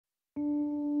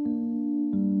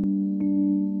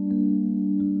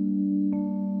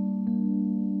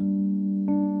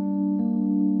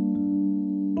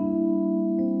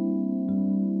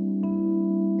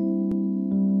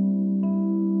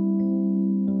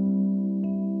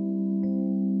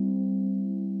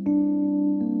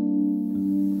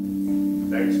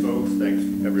Thanks, folks.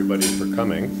 Thanks, everybody, for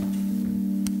coming.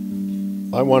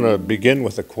 I want to begin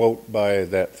with a quote by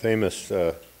that famous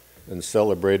and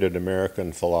celebrated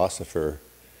American philosopher,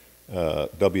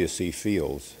 W.C.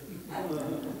 Fields,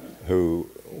 who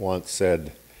once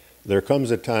said, "There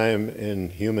comes a time in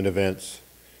human events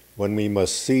when we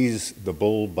must seize the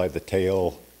bull by the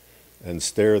tail and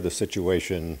stare the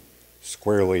situation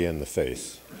squarely in the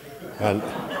face." And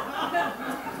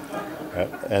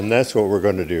that's what we're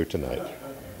going to do tonight.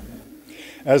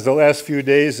 As the last few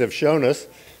days have shown us,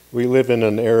 we live in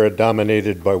an era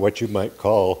dominated by what you might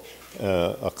call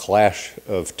a clash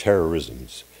of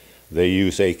terrorisms. They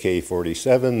use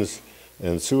AK-47s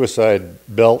and suicide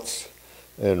belts,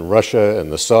 and Russia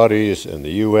and the Saudis and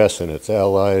the US and its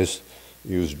allies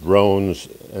use drones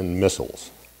and missiles.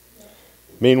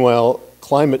 Meanwhile,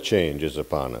 climate change is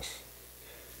upon us.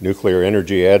 Nuclear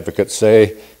energy advocates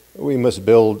say we must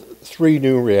build 3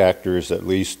 new reactors at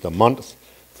least a month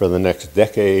for the next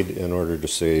decade in order to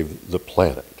save the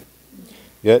planet.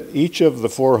 Yet each of the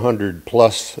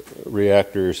 400-plus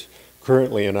reactors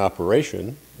currently in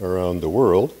operation around the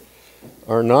world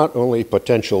are not only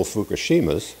potential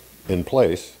Fukushimas in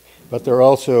place, but they're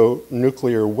also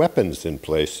nuclear weapons in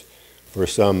place for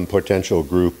some potential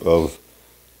group of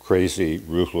crazy,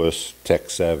 ruthless,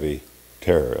 tech-savvy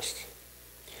terrorists.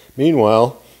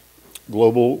 Meanwhile,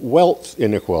 global wealth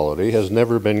inequality has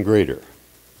never been greater.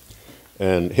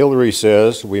 And Hillary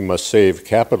says we must save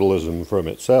capitalism from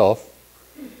itself.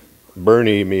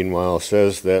 Bernie, meanwhile,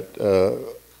 says that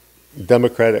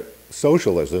democratic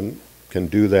socialism can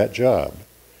do that job.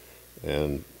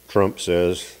 And Trump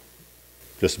says,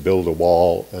 just build a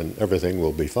wall and everything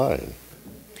will be fine.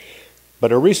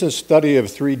 But a recent study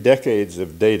of 3 decades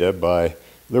of data by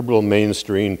liberal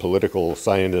mainstream political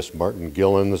scientist Martin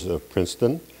Gilens of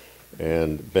Princeton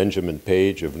and Benjamin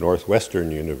Page of Northwestern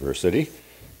University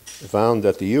found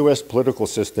that the U.S. political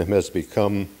system has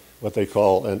become what they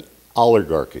call an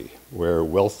oligarchy, where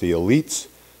wealthy elites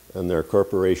and their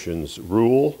corporations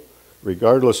rule,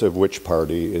 regardless of which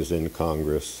party is in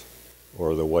Congress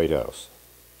or the White House.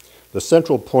 The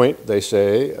central point, they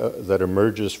say, that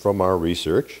emerges from our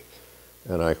research,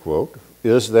 and I quote,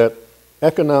 is that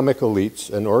economic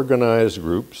elites and organized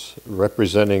groups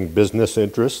representing business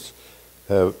interests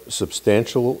have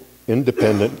substantial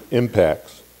independent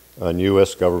impacts on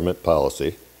U.S. government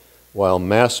policy, while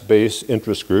mass-based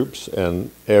interest groups and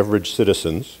average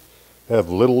citizens have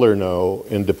little or no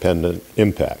independent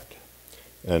impact.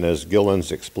 And as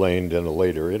Gilens explained in a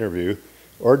later interview,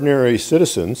 ordinary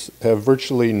citizens have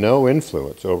virtually no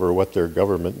influence over what their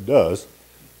government does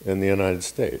in the United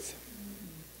States.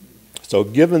 So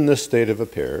given this state of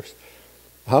affairs,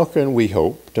 how can we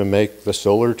hope to make the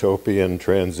solar-topian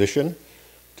transition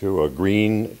to a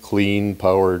green,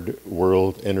 clean-powered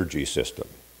world energy system?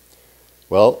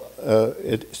 Well,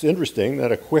 it's interesting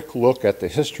that a quick look at the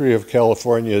history of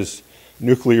California's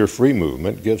nuclear-free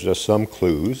movement gives us some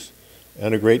clues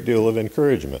and a great deal of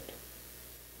encouragement.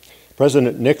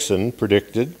 President Nixon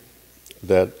predicted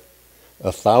that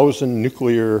 1,000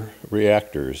 nuclear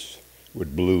reactors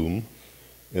would bloom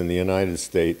in the United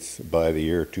States by the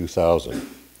year 2000.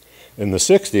 In the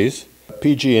 60s,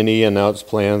 pg&e announced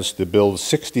plans to build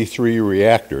 63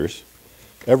 reactors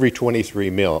every 23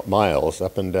 miles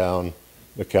up and down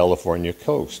the California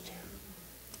coast.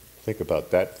 Think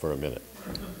about that for a minute.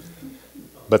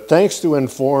 But thanks to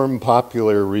informed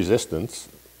popular resistance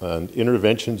and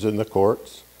interventions in the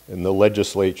courts, in the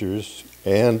legislatures,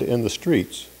 and in the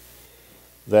streets,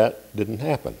 that didn't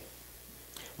happen.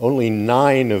 Only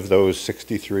 9 of those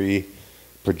 63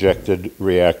 projected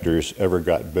reactors ever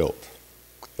got built.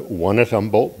 1 at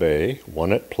Humboldt Bay,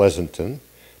 1 at Pleasanton,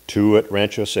 2 at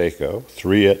Rancho Seco,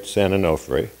 3 at San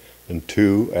Onofre, and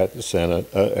 2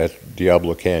 at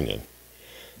Diablo Canyon.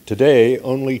 Today,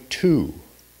 only 2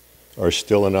 are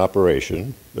still in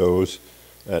operation, those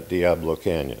at Diablo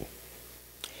Canyon.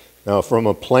 Now, from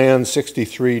a planned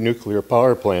 63 nuclear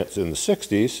power plants in the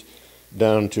 60s,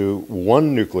 down to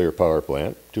 1 nuclear power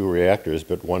plant, 2 reactors,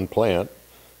 but 1 plant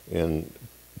in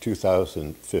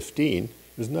 2015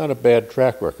 is not a bad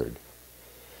track record.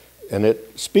 And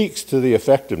it speaks to the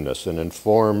effectiveness and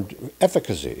informed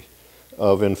efficacy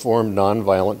of informed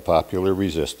nonviolent popular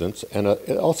resistance, and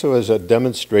it also is a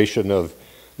demonstration of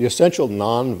the essential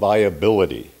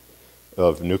non-viability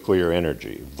of nuclear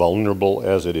energy, vulnerable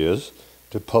as it is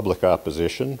to public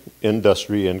opposition,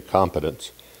 industry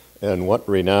incompetence, and what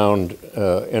renowned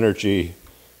energy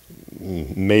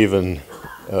maven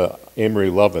Amory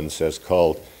Lovins has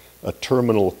called a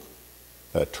terminal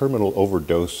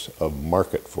overdose of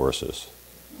market forces.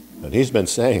 And he's been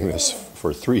saying this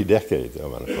for 3 decades,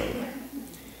 I'm afraid.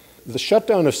 The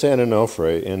shutdown of San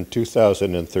Onofre in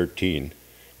 2013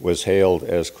 was hailed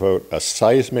as, quote, a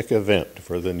seismic event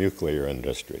for the nuclear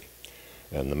industry.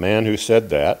 And the man who said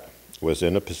that was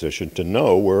in a position to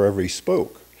know wherever he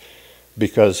spoke,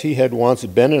 because he had once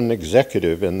been an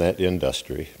executive in that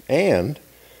industry, and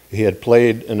he had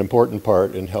played an important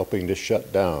part in helping to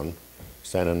shut down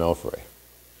San Onofre.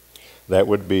 That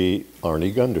would be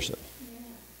Arnie Gundersen.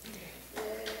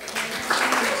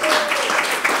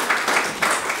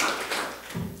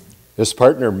 His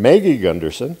partner Maggie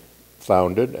Gundersen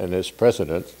founded and is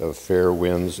president of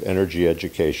Fairewinds Energy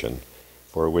Education,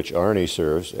 for which Arnie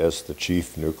serves as the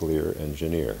chief nuclear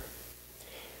engineer.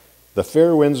 The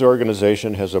Fairewinds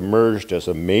organization has emerged as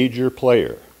a major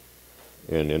player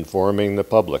in informing the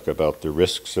public about the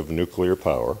risks of nuclear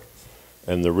power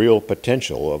and the real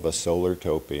potential of a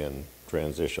solar-topian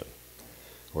transition.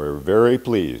 We're very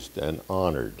pleased and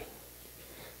honored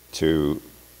to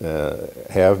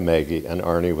have Maggie and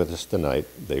Arnie with us tonight.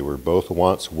 They were both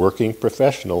once working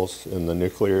professionals in the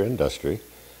nuclear industry.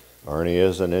 Arnie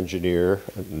is an engineer,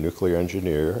 a nuclear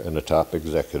engineer, and a top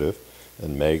executive,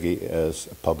 and Maggie as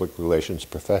a public relations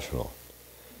professional.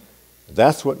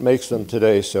 That's what makes them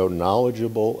today so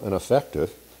knowledgeable and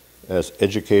effective as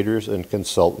educators and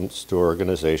consultants to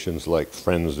organizations like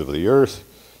Friends of the Earth,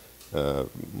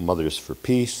 Mothers for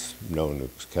Peace, No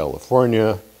Nukes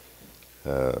California,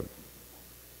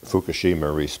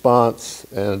 Fukushima Response,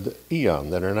 and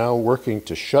EON, that are now working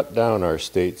to shut down our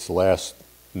state's last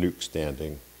nuke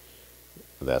standing.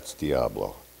 That's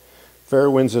Diablo.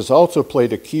 Fairewinds has also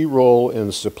played a key role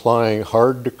in supplying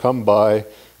hard-to-come-by,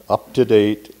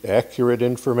 up-to-date, accurate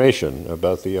information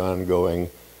about the ongoing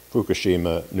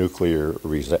Fukushima nuclear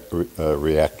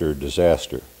reactor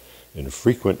disaster in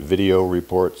frequent video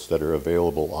reports that are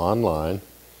available online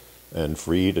and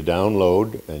free to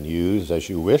download and use as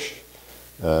you wish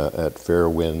at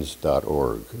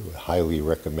fairewinds.org. I highly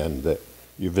recommend that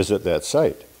you visit that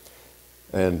site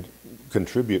and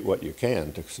contribute what you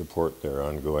can to support their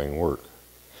ongoing work.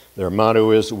 Their motto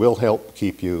is, we'll help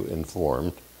keep you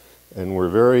informed, and we're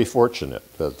very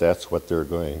fortunate that that's what they're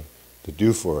going to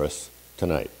do for us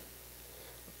tonight.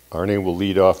 Arnie will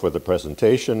lead off with a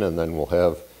presentation, and then we'll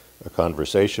have a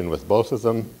conversation with both of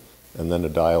them, and then a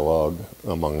dialogue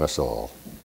among us all.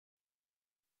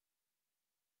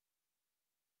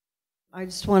 I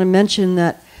just want to mention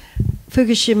that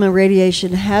Fukushima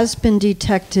radiation has been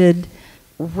detected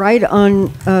right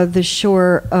on the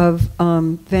shore of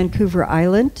Vancouver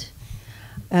Island,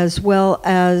 as well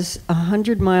as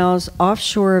 100 miles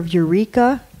offshore of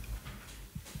Eureka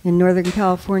in Northern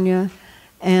California,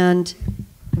 and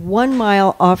 1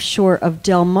 mile offshore of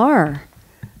Del Mar,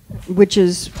 which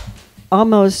is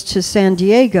almost to San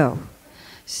Diego.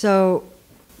 So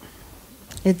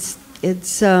it's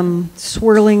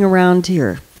swirling around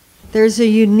here. There's a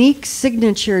unique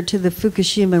signature to the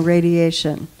Fukushima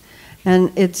radiation,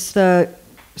 and it's the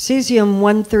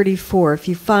cesium-134. If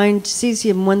you find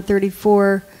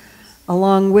cesium-134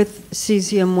 along with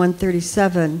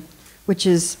cesium-137, which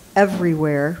is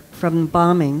everywhere from the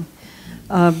bombing,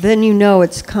 then you know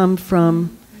it's come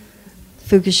from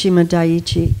Fukushima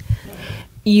Daiichi.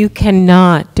 You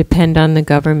cannot depend on the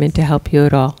government to help you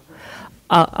at all.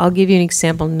 I'll give you an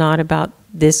example, not about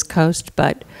this coast,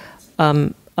 but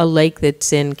a lake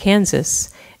that's in Kansas,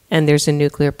 and there's a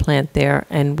nuclear plant there,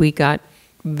 and we got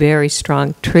very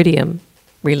strong tritium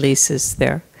releases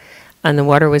there. And the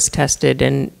water was tested,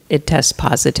 and it tests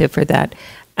positive for that.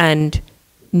 And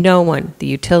no one, the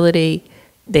utility,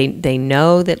 they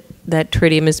know that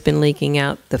tritium has been leaking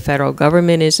out. The federal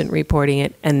government isn't reporting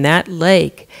it, and that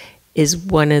lake is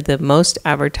one of the most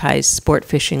advertised sport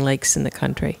fishing lakes in the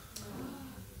country.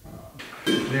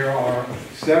 There are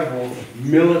several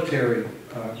military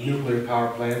nuclear power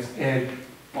plants, and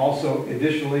also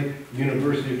additionally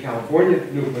University of California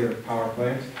nuclear power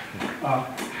plants.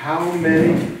 How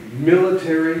many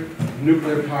military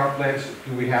nuclear power plants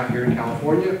do we have here in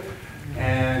California?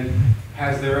 And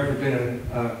has there ever been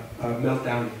a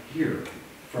meltdown here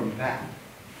from that?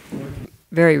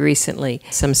 Very recently,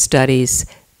 some studies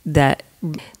that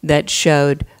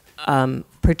showed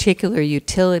particular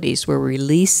utilities were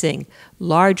releasing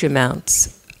large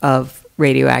amounts of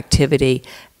radioactivity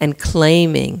and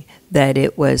claiming that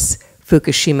it was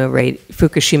Fukushima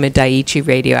Daiichi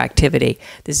radioactivity.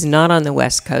 This is not on the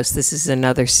West Coast. This is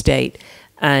another state.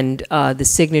 And the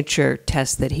signature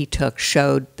test that he took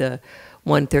showed the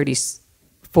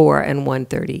 134 and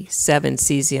 137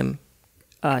 cesium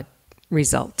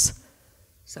results.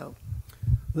 So,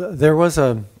 there was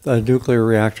a nuclear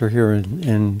reactor here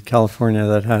in California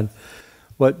that had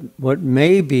what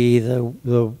may be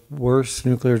the worst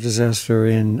nuclear disaster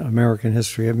in American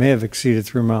history. It may have exceeded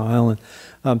 3 Mile Island.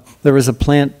 There was a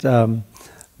plant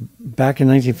back in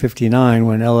 1959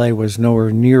 when LA was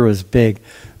nowhere near as big.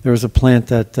 There was a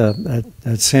plant at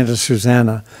Santa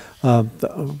Susana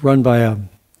run by a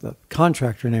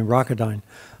contractor named Rocketdyne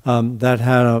that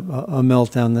had a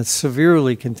meltdown that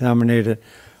severely contaminated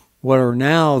what are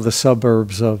now the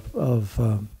suburbs of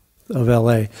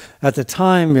LA. At the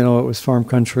time, it was farm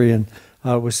country and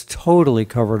it was totally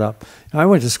covered up. I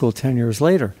went to school 10 years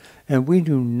later, and we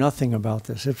knew nothing about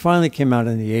this. It finally came out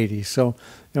in the 80s. So,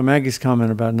 Maggie's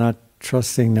comment about not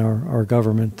trusting our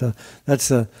government,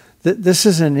 this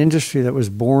is an industry that was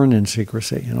born in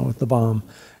secrecy, with the bomb.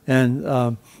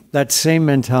 And that same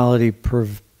mentality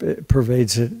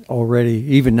pervades it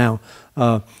already, even now.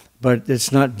 But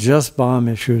it's not just bomb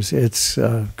issues, it's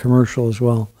commercial as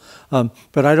well.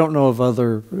 But I don't know of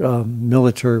other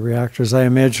military reactors. I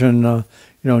imagine,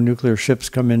 nuclear ships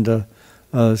come into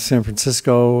San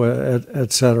Francisco,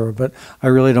 et cetera. But I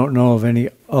really don't know of any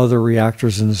other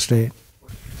reactors in the state.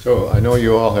 So I know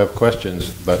you all have questions,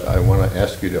 but I want to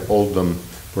ask you to hold them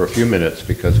for a few minutes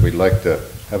because we'd like to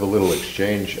have a little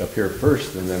exchange up here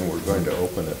first, and then we're going to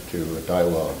open it to a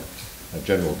dialogue, a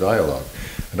general dialogue.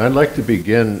 And I'd like to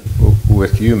begin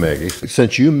with you, Maggie.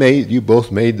 Since you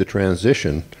both made the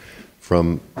transition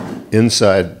from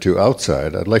inside to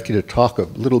outside, I'd like you to talk a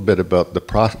little bit about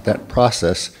that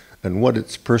process and what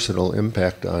its personal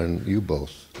impact on you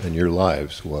both and your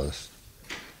lives was,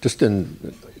 just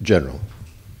in general.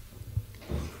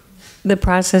 The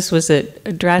process was a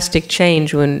drastic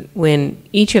change when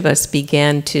each of us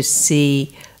began to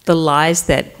see the lies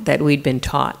that we'd been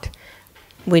taught.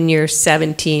 When you're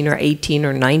 17 or 18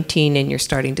 or 19 and you're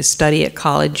starting to study at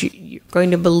college, you're going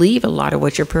to believe a lot of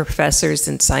what your professors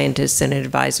and scientists and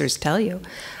advisors tell you.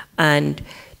 And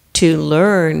to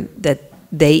learn that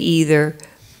they either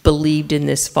believed in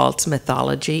this false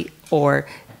mythology or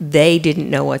they didn't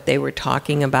know what they were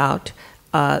talking about,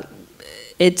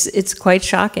 it's quite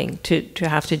shocking to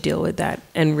have to deal with that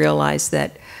and realize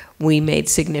that we made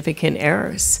significant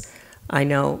errors. I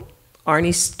know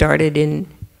Arnie started in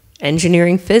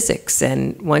engineering physics,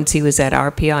 and once he was at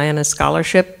RPI on a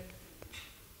scholarship,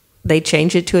 they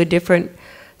changed it to a different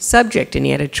subject, and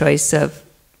he had a choice of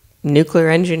nuclear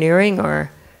engineering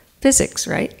or physics,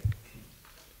 right?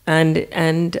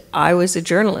 And I was a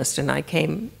journalist, and I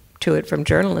came to it from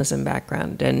journalism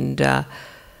background, and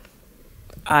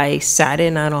I sat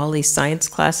in on all these science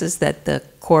classes that the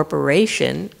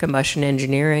corporation, Combustion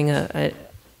Engineering, a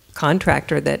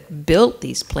contractor that built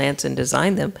these plants and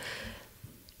designed them,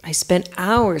 I spent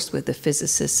hours with the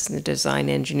physicists and the design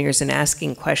engineers and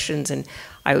asking questions, and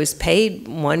I was paid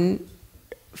 1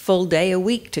 full day a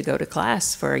week to go to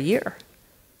class for a year.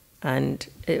 And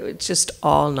it's just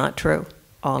all not true,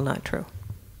 all not true.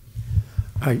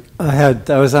 I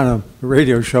was on a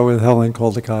radio show with Helen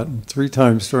Caldecott, and 3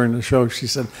 times during the show she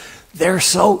said, "They're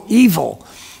so evil."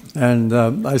 And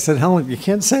I said, "Helen, you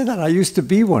can't say that. I used to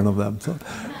be one of them." So,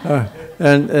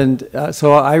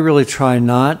 so I really try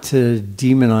not to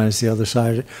demonize the other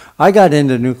side. I got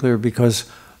into nuclear because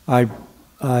I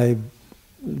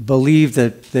believed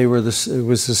that it was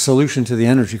the solution to the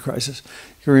energy crisis.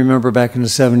 You remember back in the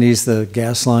 70s, the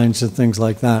gas lines and things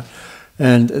like that.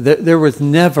 And there was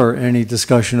never any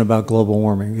discussion about global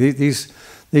warming. These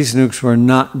nukes were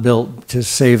not built to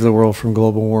save the world from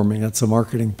global warming. That's a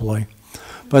marketing play.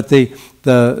 But the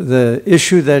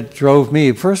issue that drove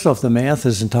me, first off, the math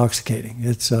is intoxicating.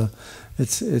 It's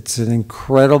an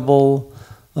incredible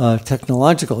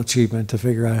technological achievement to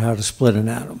figure out how to split an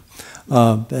atom,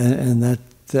 and that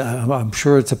I'm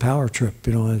sure it's a power trip,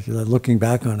 looking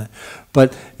back on it.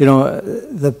 But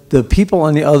the people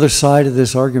on the other side of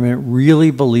this argument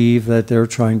really believe that they're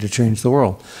trying to change the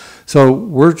world. So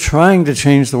we're trying to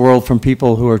change the world from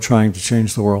people who are trying to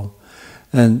change the world.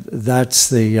 And that's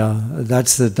the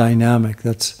dynamic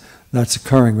that's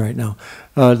occurring right now.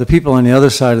 The people on the other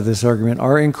side of this argument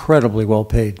are incredibly well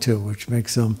paid too, which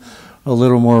makes them a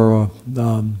little more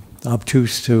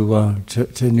obtuse to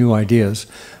new ideas.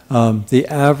 The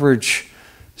average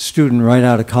student right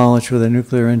out of college with a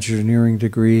nuclear engineering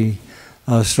degree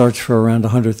starts for around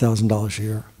 $100,000 a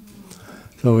year.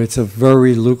 So it's a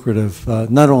very lucrative.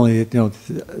 Not only do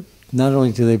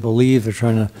they believe they're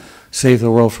trying to save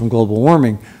the world from global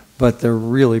warming, but they're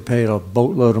really paid a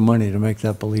boatload of money to make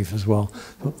that belief as well.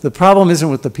 The problem isn't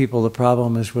with the people, the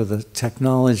problem is with the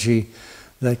technology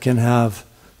that can have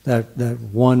that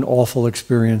one awful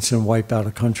experience and wipe out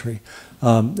a country.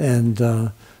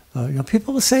 People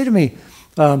will say to me,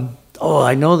 oh,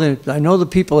 I know the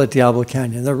people at Diablo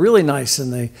Canyon. They're really nice,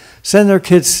 and they send their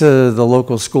kids to the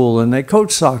local school, and they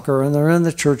coach soccer, and they're in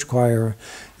the church choir,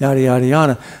 yada, yada,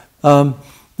 yada.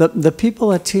 The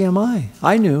people at TMI,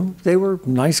 I knew they were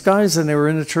nice guys, and they were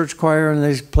in the church choir, and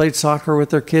they played soccer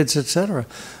with their kids, etc.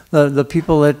 The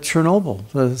people at Chernobyl,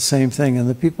 the same thing, and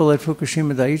the people at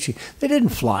Fukushima Daiichi, they didn't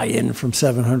fly in from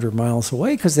 700 miles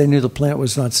away because they knew the plant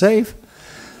was not safe.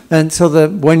 And so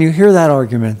when you hear that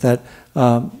argument that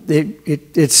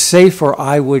it's safe or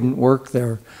I wouldn't work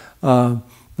there,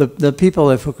 the people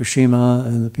at Fukushima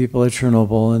and the people at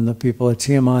Chernobyl and the people at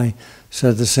TMI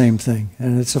said the same thing,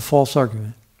 and it's a false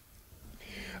argument.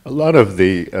 A lot of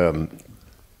the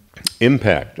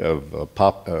impact of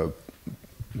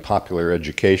popular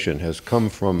education has come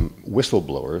from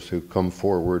whistleblowers who come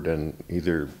forward and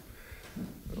either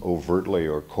overtly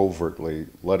or covertly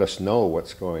let us know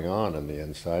what's going on the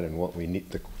inside and what we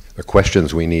need, the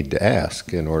questions we need to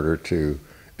ask in order to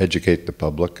educate the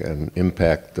public and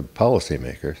impact the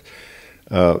policymakers.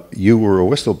 You were a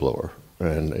whistleblower,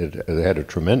 and it had a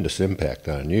tremendous impact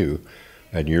on you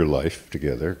and your life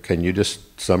together. Can you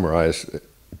just summarize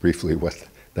briefly what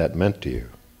that meant to you?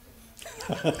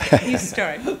 You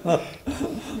start.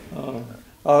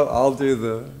 I'll do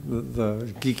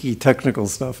the geeky technical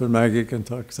stuff, and Maggie can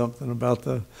talk something about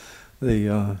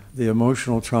the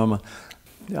emotional trauma.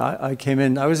 I came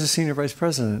in. I was a senior vice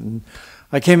president, and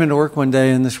I came into work one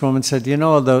day, and this woman said, "You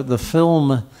know, the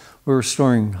film we were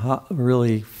storing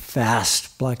really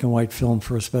fast black and white film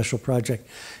for a special project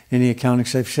in the accounting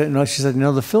safe." She said, "You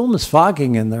know, the film is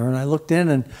fogging in there." And I looked in,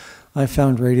 and I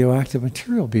found radioactive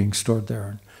material being stored there.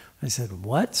 And I said,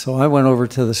 "What?" So I went over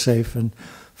to the safe and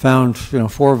found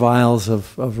 4 vials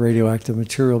of radioactive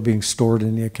material being stored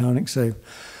in the accounting safe.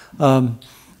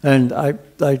 And I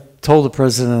told the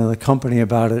president of the company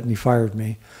about it, and he fired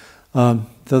me.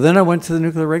 So then I went to the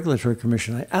Nuclear Regulatory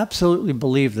Commission. I absolutely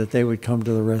believed that they would come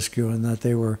to the rescue and that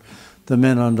they were the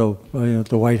men on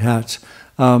the white hats.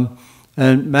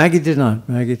 And Maggie did not.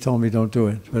 Maggie told me don't do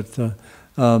it. But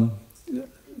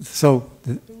so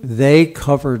they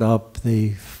covered up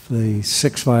the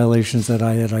 6 violations that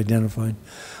I had identified.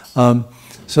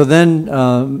 So then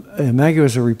Maggie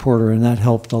was a reporter, and that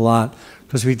helped a lot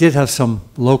because we did have some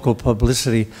local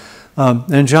publicity.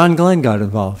 And John Glenn got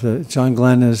involved. John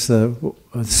Glenn is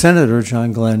Senator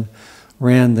John Glenn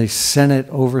ran the Senate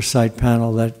oversight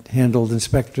panel that handled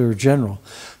Inspector General.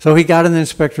 So he got an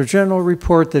Inspector General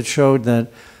report that showed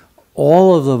that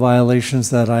all of the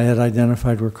violations that I had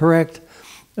identified were correct,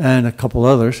 and a couple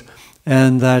others,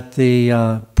 and that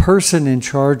the person in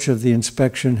charge of the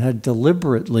inspection had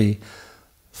deliberately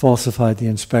falsified the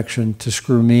inspection to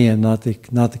screw me and not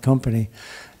the company,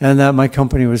 and that my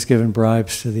company was given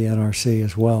bribes to the NRC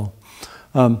as well.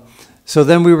 So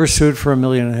then we were sued for $1.5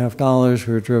 million.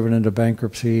 We were driven into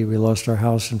bankruptcy. We lost our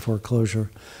house in foreclosure,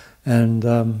 and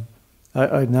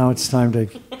now it's time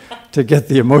to get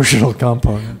the emotional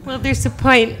component. Well, there's a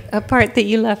part that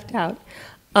you left out.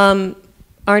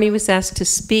 Arnie was asked to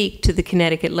speak to the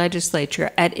Connecticut legislature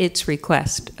at its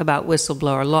request about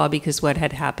whistleblower law because what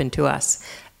had happened to us.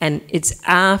 And it's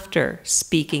after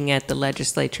speaking at the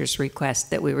legislature's request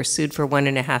that we were sued for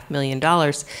 $1.5 million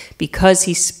because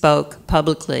he spoke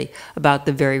publicly about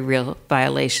the very real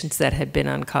violations that had been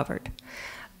uncovered.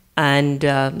 And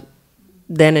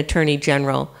then Attorney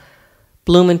General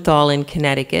Blumenthal in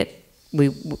Connecticut,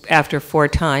 after 4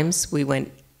 times,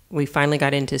 we finally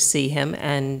got in to see him,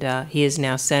 and he is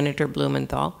now Senator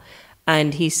Blumenthal.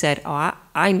 And he said, "Oh,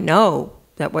 I know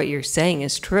that what you're saying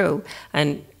is true,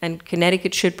 and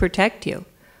Connecticut should protect you,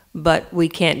 but we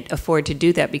can't afford to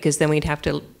do that because then we'd have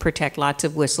to protect lots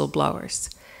of whistleblowers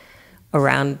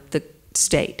around the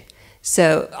state."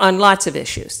 So on lots of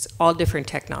issues, all different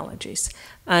technologies.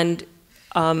 And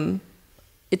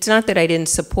it's not that I didn't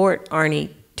support Arnie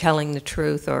telling the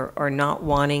truth or not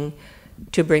wanting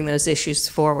to bring those issues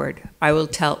forward. I will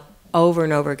tell over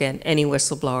and over again, any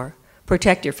whistleblower,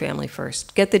 protect your family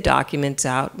first. Get the documents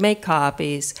out, make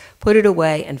copies, put it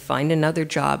away, and find another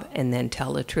job, and then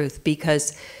tell the truth.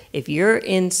 Because if you're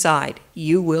inside,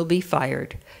 you will be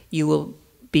fired. You will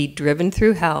be driven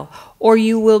through hell, or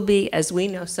you will be, as we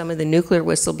know, some of the nuclear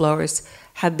whistleblowers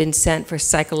have been sent for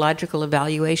psychological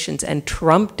evaluations, and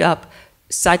trumped up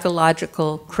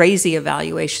psychological crazy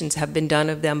evaluations have been done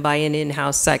of them by an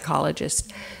in-house psychologist.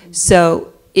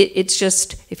 So it's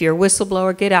just, if you're a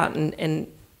whistleblower, get out and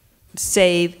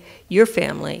save your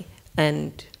family.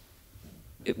 And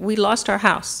we lost our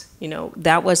house.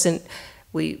 That wasn't,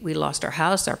 we lost our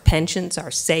house, our pensions,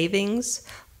 our savings.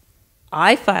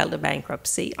 I filed a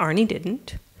bankruptcy. Arnie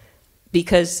didn't.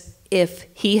 Because if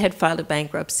he had filed a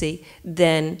bankruptcy,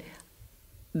 then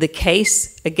the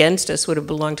case against us would have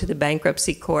belonged to the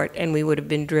bankruptcy court, and we would have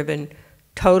been driven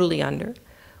totally under.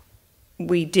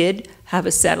 We did have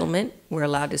a settlement, we're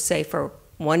allowed to say, for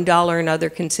 $1 and other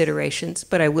considerations,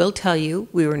 but I will tell you,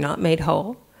 we were not made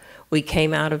whole. We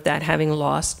came out of that having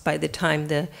lost by the time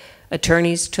the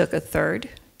attorneys took a third,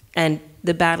 and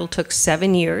the battle took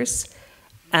 7 years.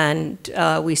 And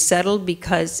we settled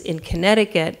because in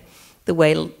Connecticut, the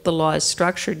way the law is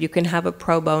structured, you can have a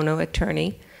pro bono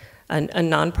attorney, a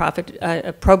nonprofit,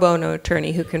 a pro bono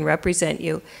attorney who can represent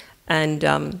you,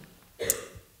 and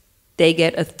they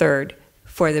get a third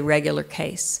for the regular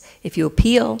case. If you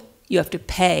appeal, you have to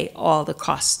pay all the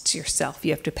costs yourself.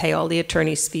 You have to pay all the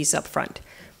attorney's fees up front.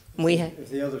 If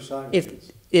the other side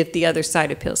appeals. If the other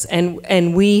side appeals.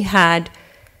 And we had,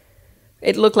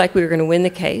 it looked like we were going to win the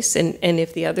case, and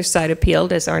if the other side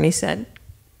appealed, as Arnie said,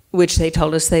 which they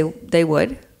told us they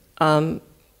would,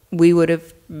 we would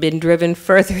have been driven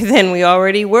further than we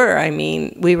already were. I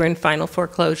mean, we were in final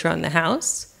foreclosure on the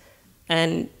house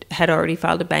and had already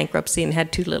filed a bankruptcy and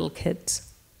had 2 little kids.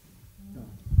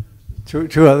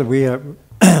 Two other,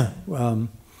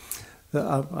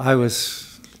 I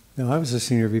was a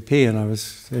senior VP, and I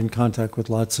was in contact with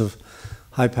lots of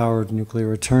high-powered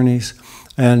nuclear attorneys.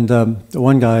 And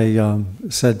one guy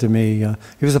said to me,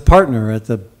 he was a partner at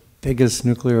the biggest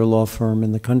nuclear law firm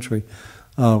in the country,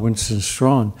 Winston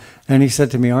Strawn. And he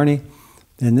said to me, Arnie,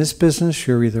 in this business,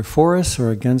 you're either for us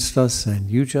or against us, and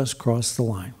you just crossed the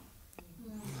line.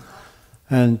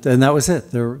 And that was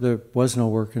it. There was no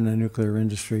work in the nuclear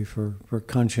industry for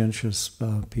conscientious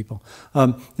people.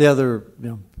 The other,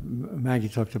 Maggie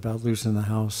talked about losing the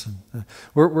house. And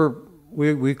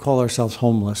we call ourselves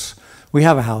homeless. We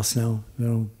have a house now.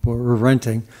 We're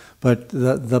renting, but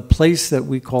the place that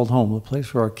we called home, the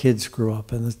place where our kids grew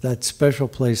up, and that special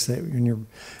place that in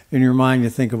your mind you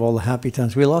think of all the happy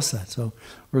times. We lost that, so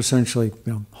we're essentially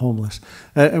homeless.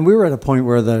 And we were at a point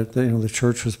where the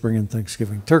church was bringing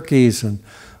Thanksgiving turkeys, and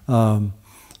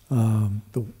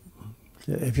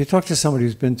if you talk to somebody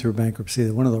who's been through bankruptcy,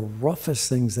 one of the roughest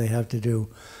things they have to do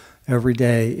every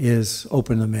day is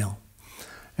open the mail.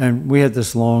 And we had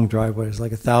this long driveway. It was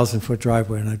like a 1,000-foot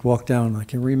driveway, and I'd walk down. And I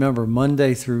can remember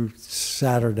Monday through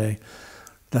Saturday,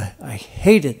 I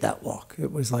hated that walk.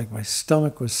 It was like my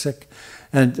stomach was sick.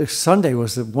 And Sunday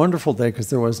was a wonderful day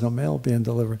because there was no mail being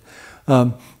delivered.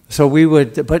 So we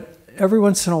would, but every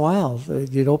once in a while,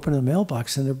 you'd open the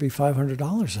mailbox and there'd be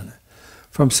 $500 in it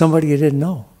from somebody you didn't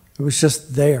know. It was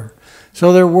just there.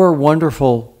 So there were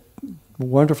wonderful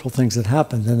things that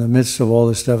happened in the midst of all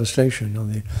this devastation.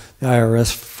 The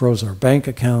IRS froze our bank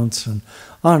accounts, and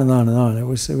on and on and on. It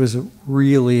was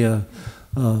really a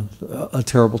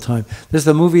terrible time. There's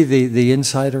the movie, The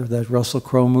Insider, that Russell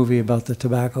Crowe movie about the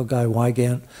tobacco guy,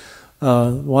 Wygant.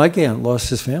 Wygant lost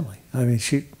his family. I mean,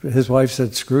 his wife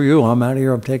said, "Screw you! I'm out of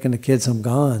here. I'm taking the kids. I'm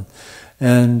gone."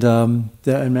 And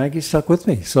Maggie stuck with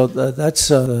me. So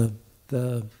that's a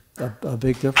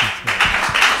big difference.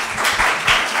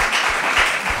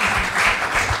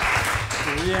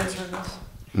 Are we answering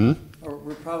this? Or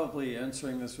we're probably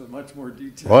answering this with much more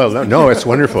detail. Well, no, it's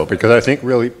wonderful, because I think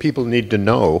really people need to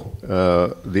know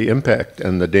the impact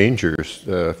and the dangers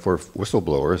for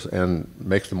whistleblowers, and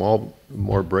makes them all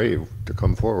more brave to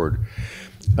come forward.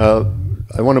 I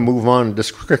want to move on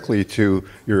just quickly to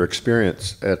your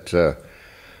experience at San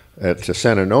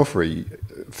Onofre.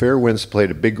 Fairewinds played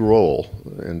a big role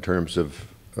in terms of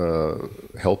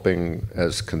helping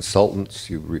as consultants.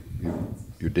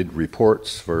 You did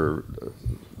reports for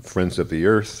Friends of the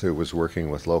Earth, who was working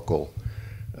with local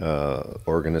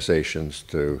organizations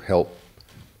to help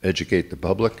educate the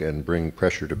public and bring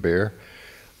pressure to bear.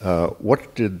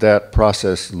 What did that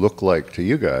process look like to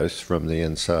you guys from the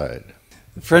inside?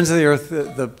 Friends of the Earth,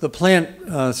 the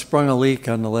plant sprung a leak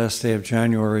on the last day of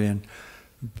January, and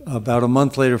about a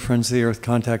month later, Friends of the Earth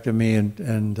contacted me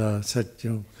and said,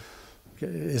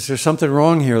 is there something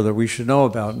wrong here that we should know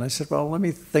about? And I said, well, let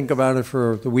me think about it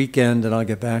for the weekend and I'll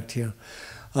get back to you.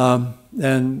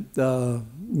 And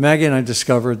Maggie and I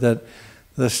discovered that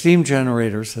the steam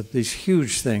generators, these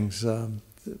huge things,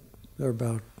 they're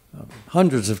about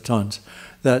hundreds of tons,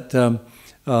 that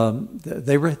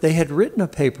they had written a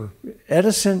paper.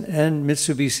 Edison and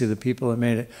Mitsubishi, the people that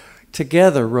made it,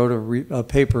 together wrote a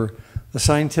paper, a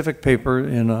scientific paper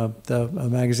in a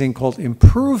magazine called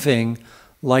Improving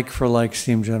Like-for-Like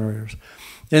Steam Generators.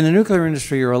 In the nuclear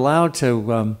industry, you're allowed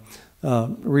to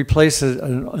replace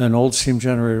an old steam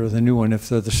generator with a new one if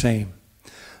they're the same.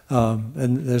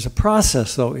 And there's a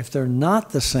process, though. If they're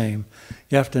not the same,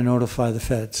 you have to notify the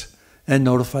feds and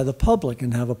notify the public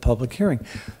and have a public hearing.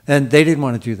 And they didn't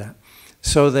want to do that.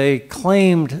 So they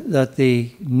claimed that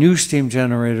the new steam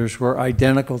generators were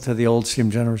identical to the old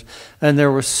steam generators, and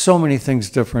there were so many things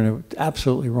different. It was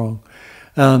absolutely wrong.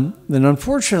 And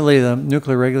unfortunately, the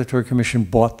Nuclear Regulatory Commission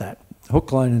bought that,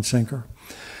 hook, line, and sinker.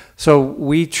 So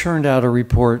we churned out a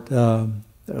report,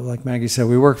 like Maggie said,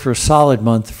 we worked for a solid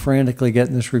month, frantically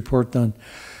getting this report done.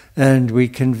 And we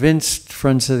convinced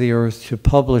Friends of the Earth to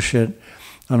publish it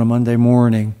on a Monday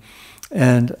morning.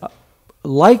 And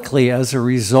likely as a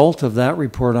result of that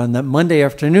report, on that Monday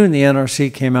afternoon, the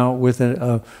NRC came out with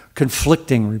a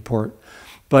conflicting report.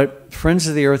 But Friends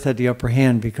of the Earth had the upper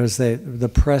hand because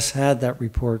the press had that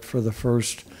report for the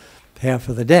first half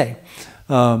of the day.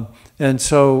 And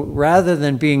so rather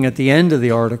than being at the end of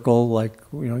the article, like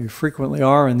you frequently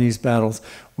are in these battles,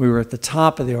 we were at the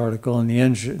top of the article, and the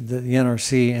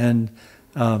NRC and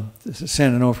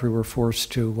San Onofre were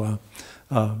forced to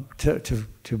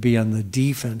be on the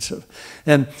defensive.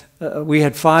 And we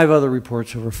had 5 other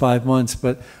reports over 5 months,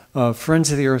 but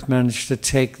Friends of the Earth managed to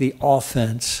take the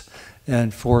offense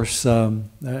and force both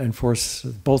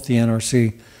the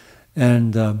NRC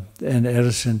and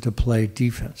Edison to play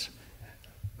defense.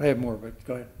 I have more, but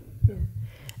go ahead.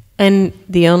 And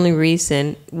the only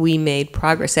reason we made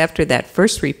progress after that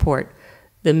first report,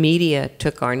 the media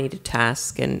took Arnie to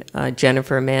task, and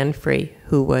Jennifer Manfrey,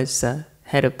 who was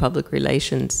head of public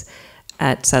relations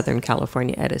at Southern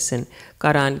California Edison,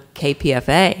 got on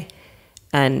KPFA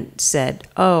and said,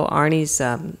 oh, Arnie's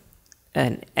an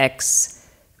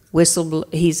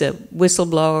he's a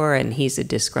whistleblower, and he's a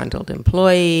disgruntled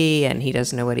employee, and he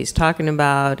doesn't know what he's talking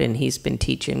about, and he's been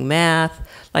teaching math.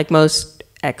 Like most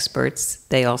experts,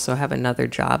 they also have another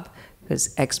job,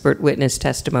 because expert witness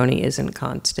testimony isn't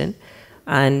constant.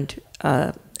 And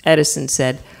Edison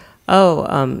said,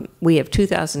 oh, we have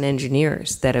 2,000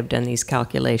 engineers that have done these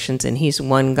calculations, and he's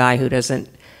one guy who doesn't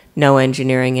know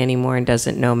engineering anymore and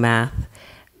doesn't know math.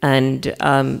 And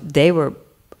they were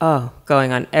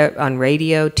going on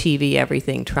radio, TV,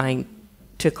 everything, trying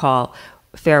to call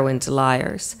Fairewinds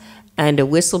liars. And a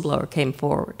whistleblower came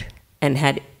forward and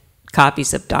had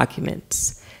copies of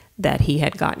documents that he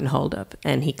had gotten hold of.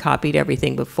 And he copied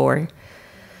everything before,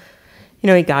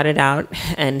 he got it out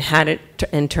and had it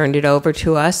and turned it over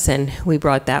to us, and we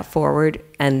brought that forward.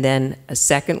 And then a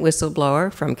second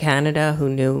whistleblower from Canada who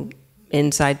knew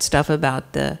inside stuff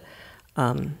about the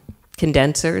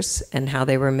condensers and how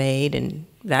they were made and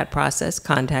that process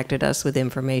contacted us with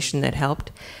information that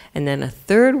helped. And then a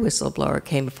third whistleblower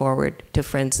came forward to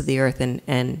Friends of the Earth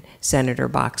and Senator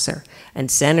Boxer. And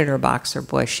Senator Boxer,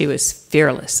 boy, she was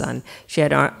fearless. She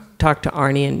had talked to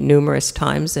Arnie numerous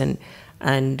times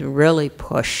and really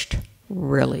pushed.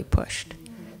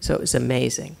 So it was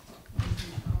amazing.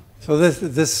 So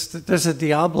there's a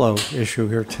Diablo issue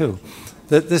here too.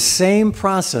 The same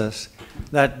process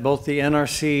that both the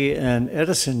NRC and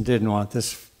Edison didn't want,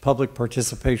 this public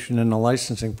participation in the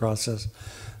licensing process,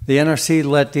 the NRC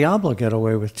let Diablo get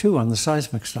away with too on the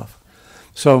seismic stuff.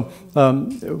 So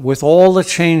with all the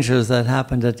changes that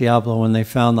happened at Diablo when they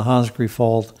found the Hosgri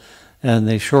fault and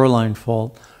the shoreline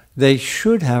fault, they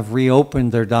should have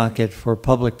reopened their docket for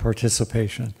public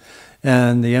participation.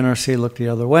 And the NRC looked the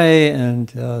other way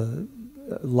and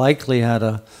likely had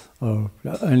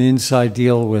an inside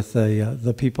deal with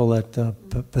the people at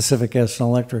Pacific Gas and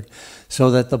Electric, so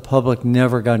that the public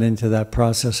never got into that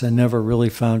process and never really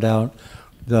found out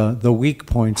the weak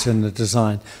points in the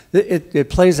design. It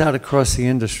plays out across the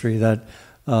industry that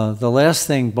the last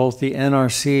thing both the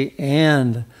NRC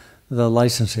and the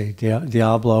licensee,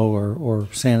 Diablo or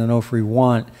San Onofre,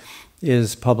 want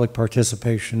is public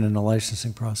participation in the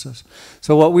licensing process.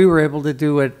 So what we were able to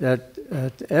do at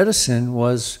Edison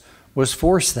was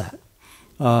force that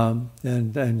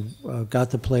and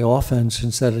got to play offense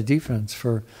instead of defense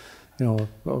for a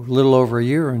little over a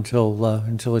year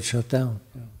until it shut down.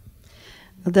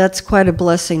 That's quite a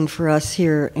blessing for us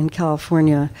here in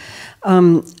California.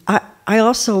 I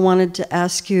also wanted to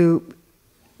ask you,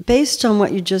 based on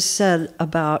what you just said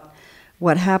about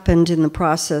what happened in the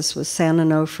process with San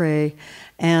Onofre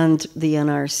and the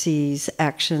NRC's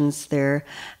actions there,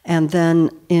 and then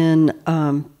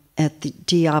at the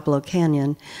Diablo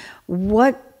Canyon,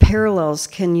 what parallels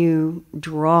can you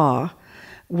draw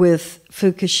with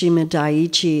Fukushima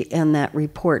Daiichi and that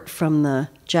report from the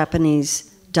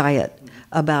Japanese Diet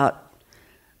about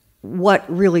what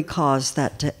really caused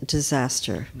that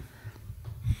disaster?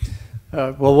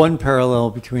 Well, one parallel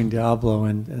between Diablo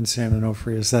and San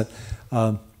Onofre is that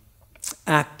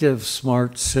active,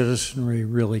 smart citizenry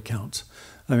really counts.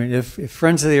 I mean, if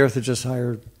Friends of the Earth had just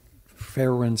hired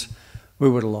Fairewinds, we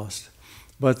would have lost.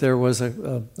 But there was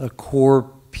a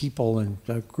core people and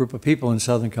a group of people in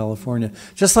Southern California,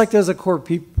 just like there's a core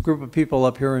group of people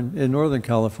up here in Northern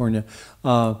California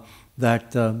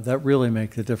that really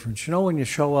make the difference. You know, when you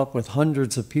show up with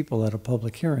hundreds of people at a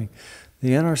public hearing,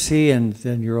 the NRC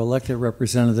and your elected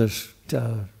representatives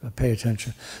pay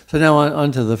attention. So now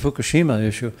on to the Fukushima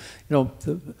issue. You know,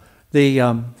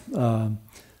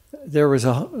 there was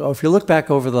if you look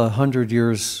back over the 100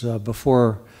 years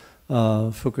before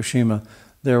Fukushima,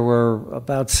 there were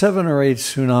about 7 or 8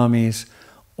 tsunamis,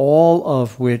 all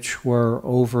of which were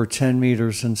over 10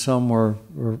 meters and some were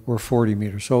 40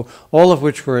 meters. So all of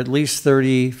which were at least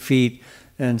 30 feet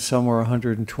and some were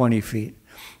 120 feet.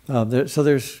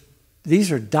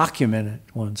 These are documented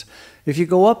ones. If you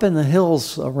go up in the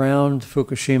hills around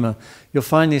Fukushima, you'll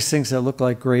find these things that look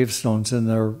like gravestones, and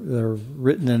they're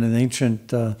written in an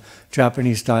ancient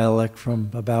Japanese dialect from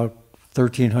about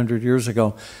 1,300 years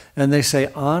ago. And they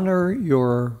say, honor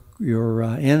your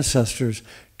ancestors,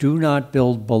 do not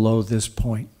build below this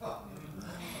point.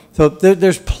 So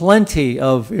there's plenty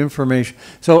of information.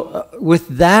 So with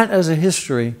that as a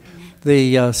history,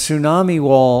 the tsunami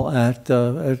wall at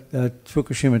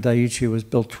Fukushima Daiichi was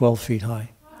built 12 feet high.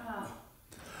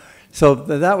 So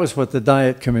that was what the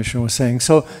Diet Commission was saying.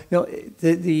 So you know,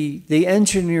 the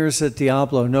engineers at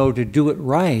Diablo know to do it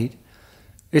right,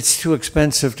 it's too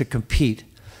expensive to compete.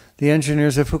 The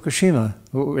engineers at Fukushima,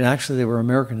 actually they were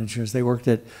American engineers. They worked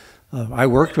at, I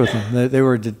worked with them. They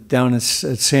were down at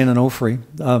San Onofre.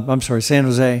 I'm sorry, San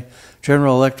Jose.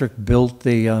 General Electric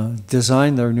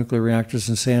designed their nuclear reactors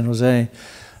in San Jose,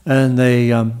 and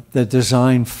the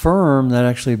design firm that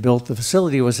actually built the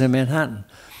facility was in Manhattan.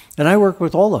 And I worked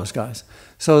with all those guys.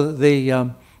 So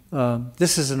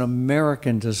this is an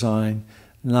American design,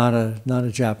 not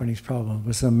a Japanese problem. It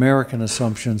was American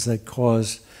assumptions that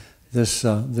caused this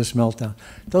meltdown.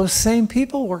 Those same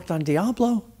people worked on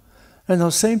Diablo, and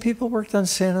those same people worked on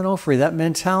San Onofre. That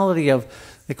mentality of,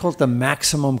 they call it the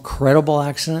maximum credible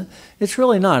accident. It's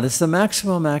really not. It's the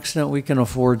maximum accident we can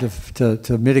afford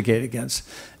to mitigate against.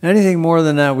 Anything more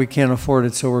than that, we can't afford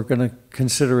it, so we're going to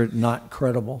consider it not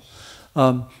credible.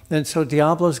 And so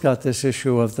Diablo's got this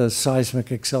issue of the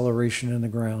seismic acceleration in the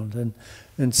ground,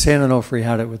 and San Onofre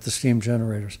had it with the steam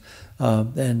generators.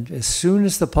 And as soon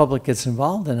as the public gets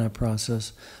involved in that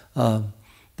process,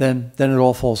 then it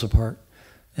all falls apart.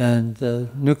 And the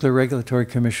Nuclear Regulatory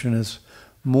Commission is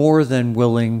more than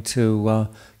willing to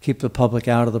keep the public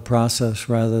out of the process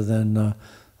rather than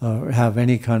have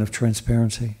any kind of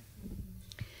transparency.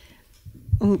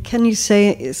 Can you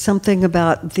say something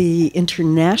about the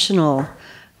international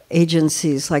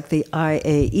agencies like the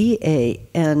IAEA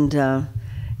and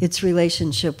its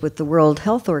relationship with the World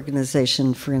Health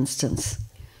Organization, for instance?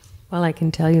 Well, I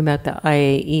can tell you about the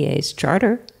IAEA's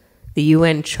charter. The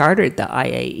UN chartered the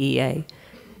IAEA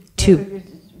to...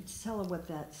 Tell them what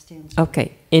that stands for.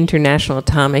 Okay. International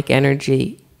Atomic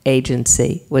Energy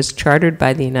Agency was chartered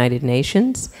by the United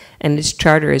Nations, and its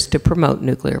charter is to promote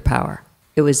nuclear power.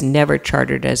 It was never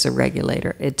chartered as a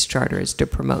regulator. Its charter is to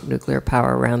promote nuclear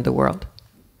power around the world.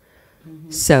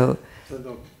 Mm-hmm. So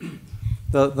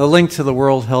the link to the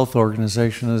World Health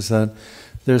Organization is that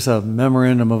there's a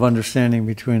memorandum of understanding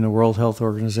between the World Health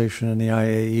Organization and the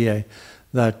IAEA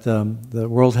that the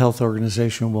World Health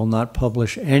Organization will not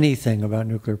publish anything about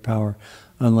nuclear power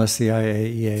unless the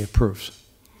IAEA approves.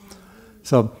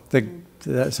 So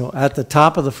at the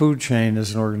top of the food chain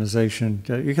is an organization,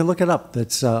 you can look it up.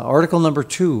 It's Article number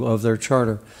 2 of their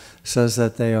charter says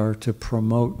that they are to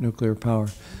promote nuclear power.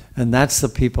 And that's the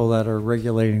people that are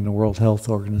regulating the World Health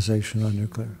Organization on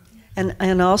nuclear.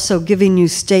 And also giving you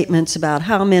statements about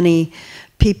how many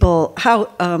people, how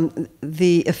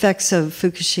the effects of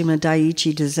Fukushima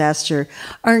Daiichi disaster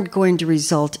aren't going to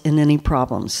result in any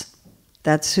problems.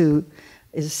 That's who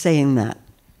is saying that.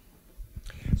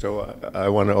 So I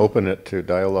want to open it to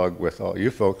dialogue with all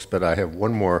you folks, but I have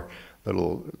one more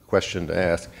little question to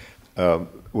ask.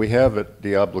 We have at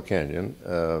Diablo Canyon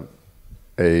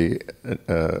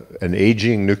an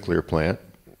aging nuclear plant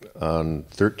on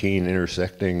 13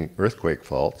 intersecting earthquake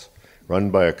faults,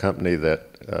 run by a company that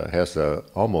has a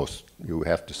almost, you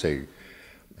have to say,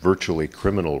 virtually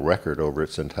criminal record over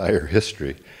its entire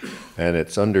history. And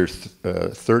it's under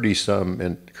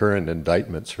 30-some current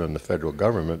indictments from the federal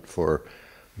government for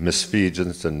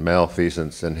misfeasance and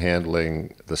malfeasance in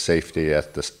handling the safety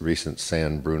at the recent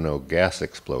San Bruno gas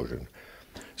explosion.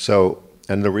 So,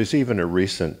 and there was even a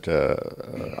recent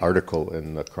article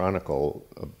in the Chronicle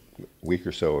a week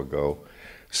or so ago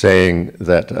saying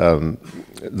that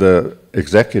the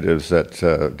executives at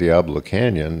Diablo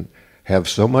Canyon have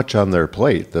so much on their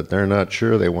plate that they're not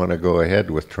sure they want to go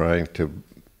ahead with trying to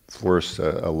force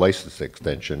a license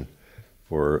extension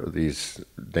for these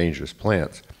dangerous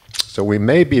plants. So we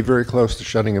may be very close to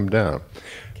shutting them down.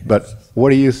 But what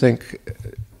do you think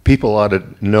people ought to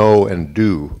know and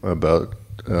do about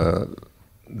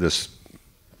this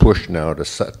push now to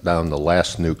shut down the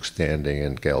last nuke standing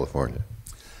in California?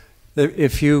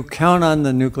 If you count on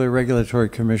the Nuclear Regulatory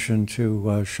Commission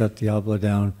to shut Diablo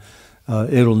down,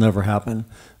 it'll never happen.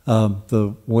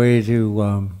 The way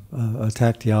to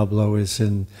attack Diablo is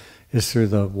through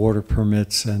the water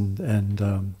permits and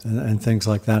things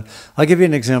like that. I'll give you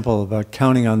an example about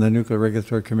counting on the Nuclear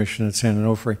Regulatory Commission at San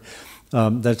Onofre.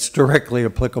 That's directly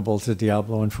applicable to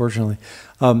Diablo, unfortunately.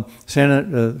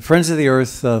 Friends of the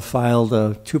Earth filed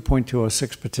a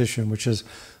 2.206 petition, which is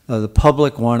the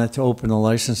public wanted to open the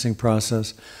licensing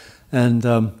process. And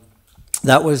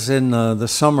that was in the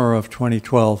summer of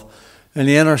 2012. And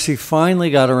the NRC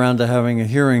finally got around to having a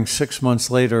hearing 6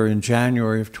 months later in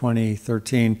January of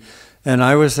 2013, and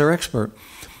I was their expert.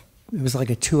 It was like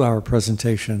a 2-hour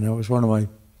presentation. It was one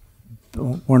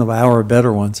of our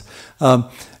better ones.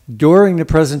 During the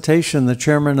presentation, the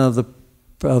chairman of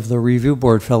the review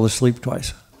board fell asleep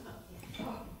twice.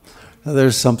 Now,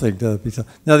 there's something to be told.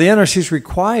 Now, the NRC is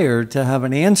required to have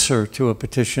an answer to a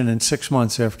petition in 6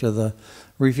 months after the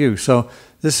review. So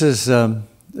this is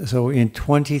so in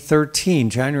 2013,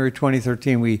 January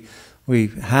 2013, we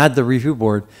had the review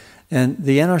board, and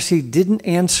the NRC didn't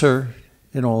answer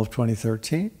in all of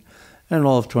 2013 and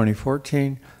all of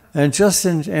 2014, and just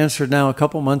answered now a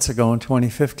couple months ago in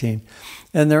 2015.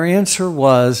 And their answer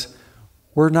was,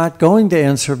 we're not going to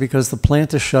answer because the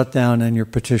plant is shut down and your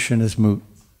petition is moot.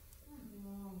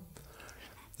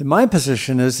 And my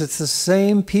position is it's the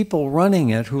same people running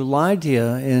it who lied to you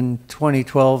in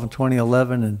 2012 and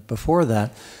 2011 and before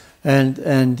that,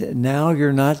 and now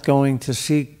you're not going to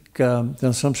seek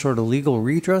some sort of legal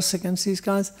redress against these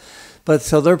guys. But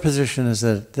so their position is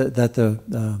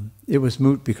that it was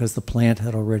moot because the plant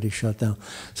had already shut down.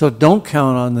 So don't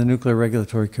count on the Nuclear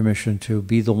Regulatory Commission to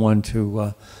be the one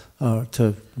to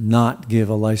not give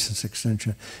a license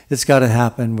extension. It's got to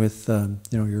happen with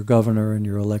your governor and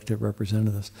your elected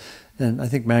representatives. And I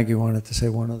think Maggie wanted to say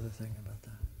one other thing about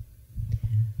that.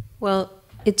 Well,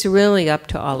 it's really up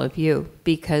to all of you,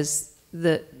 because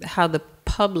how the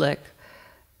public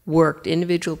worked,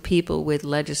 individual people with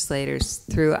legislators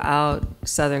throughout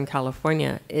Southern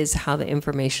California, is how the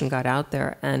information got out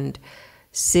there. And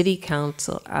city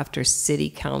council after city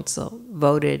council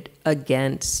voted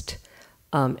against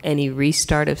any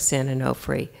restart of San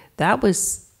Onofre. That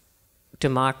was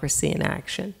democracy in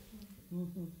action.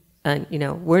 Mm-hmm.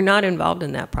 And we're not involved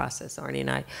in that process, Arnie and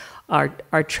I.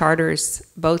 Our charters,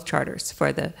 both charters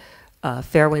for the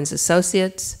Fairewinds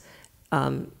Associates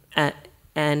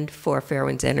and for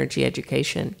Fairewinds Energy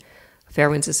Education.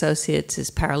 Fairewinds Associates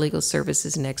is paralegal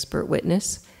services and expert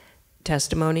witness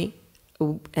testimony,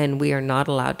 and we are not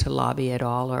allowed to lobby at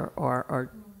all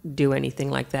or do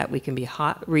anything like that. We can be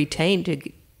retained to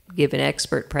give an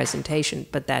expert presentation,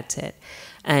 but that's it.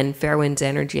 And Fairewinds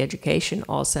Energy Education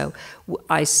also,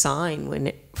 I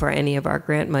sign for any of our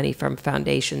grant money from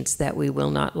foundations that we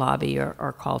will not lobby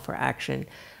or call for action,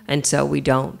 and so we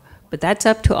don't. But that's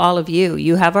up to all of you.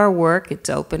 You have our work. It's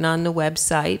open on the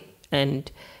website,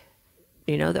 and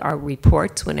our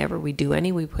reports, whenever we do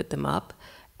any, we put them up,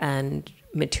 and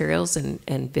materials and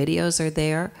videos are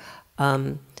there.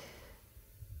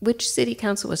 Which city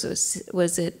council was it?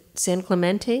 Was it San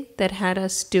Clemente that had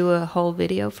us do a whole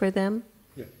video for them?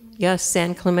 Yeah. Yes,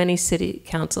 San Clemente City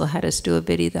Council had us do a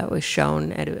video that was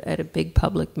shown at a big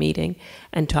public meeting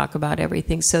and talk about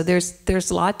everything. So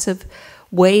there's lots of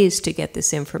ways to get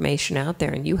this information out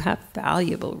there, and you have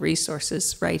valuable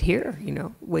resources right here,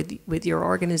 with your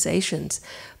organizations.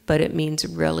 But it means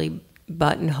really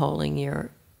buttonholing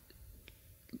your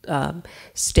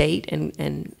state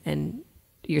and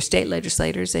your state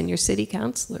legislators and your city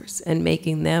councilors, and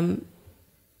making them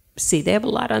see they have a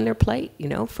lot on their plate.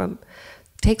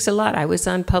 Takes a lot. I was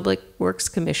on Public Works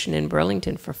Commission in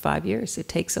Burlington for 5 years. It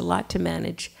takes a lot to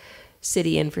manage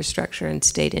city infrastructure and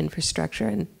state infrastructure,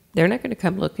 and they're not going to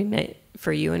come looking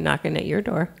for you and knocking at your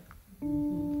door.